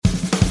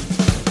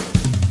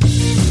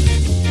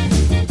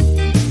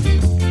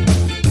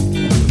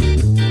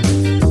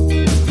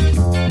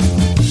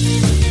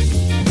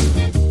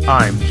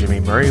I'm Jimmy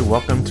Murray.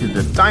 Welcome to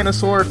the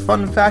Dinosaur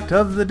Fun Fact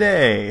of the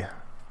Day.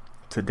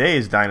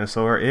 Today's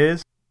dinosaur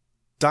is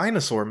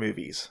dinosaur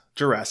movies,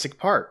 Jurassic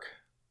Park.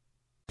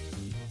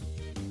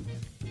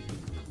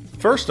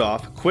 First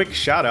off, quick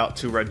shout out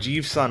to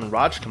Rajiv's son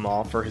Raj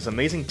Kamal for his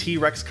amazing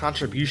T-Rex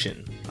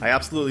contribution. I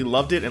absolutely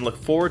loved it and look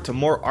forward to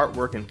more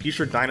artwork and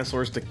future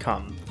dinosaurs to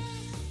come.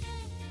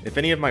 If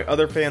any of my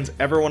other fans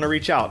ever want to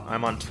reach out,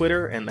 I'm on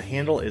Twitter and the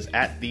handle is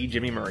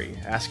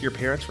 @TheJimmyMurray. Ask your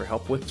parents for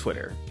help with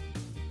Twitter.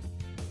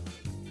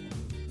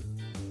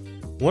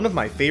 One of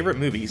my favorite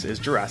movies is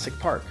Jurassic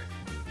Park.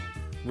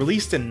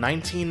 Released in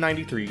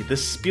 1993,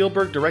 this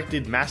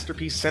Spielberg-directed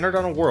masterpiece centered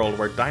on a world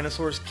where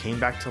dinosaurs came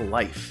back to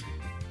life.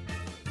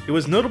 It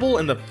was notable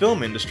in the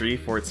film industry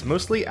for its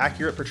mostly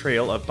accurate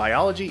portrayal of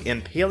biology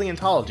and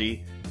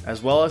paleontology,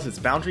 as well as its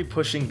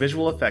boundary-pushing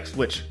visual effects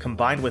which,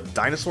 combined with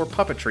dinosaur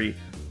puppetry,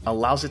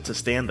 allows it to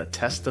stand the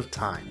test of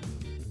time.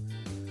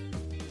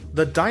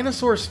 The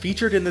dinosaurs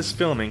featured in this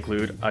film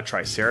include a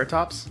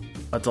Triceratops,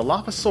 a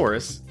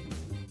Dilophosaurus,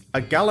 a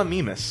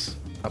Gallimimus,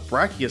 a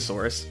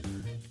Brachiosaurus,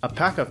 a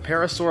pack of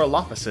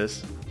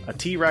Parasaurolophus, a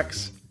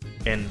T-Rex,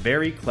 and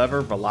very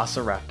clever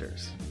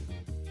velociraptors.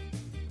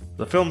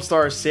 The film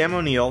stars Sam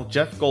O'Neill,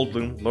 Jeff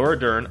Goldblum, Laura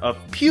Dern of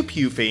Pew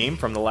Pew fame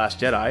from The Last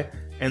Jedi,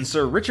 and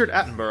Sir Richard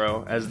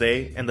Attenborough as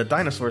they and the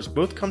dinosaurs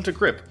both come to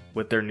grip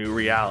with their new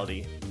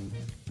reality.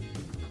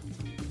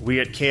 We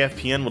at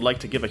KFPN would like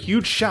to give a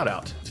huge shout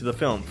out to the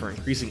film for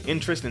increasing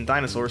interest in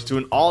dinosaurs to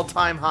an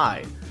all-time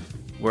high,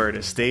 where it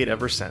has stayed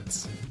ever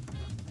since.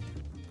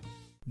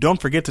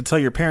 Don't forget to tell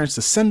your parents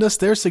to send us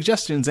their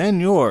suggestions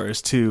and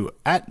yours to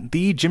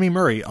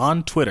 @TheJimmyMurray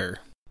on Twitter.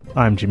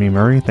 I'm Jimmy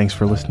Murray. Thanks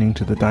for listening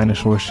to The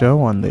Dinosaur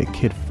Show on the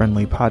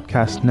Kid-Friendly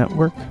Podcast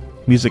Network.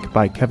 Music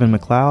by Kevin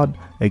MacLeod.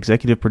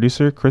 Executive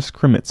producer Chris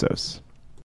Kremitzos.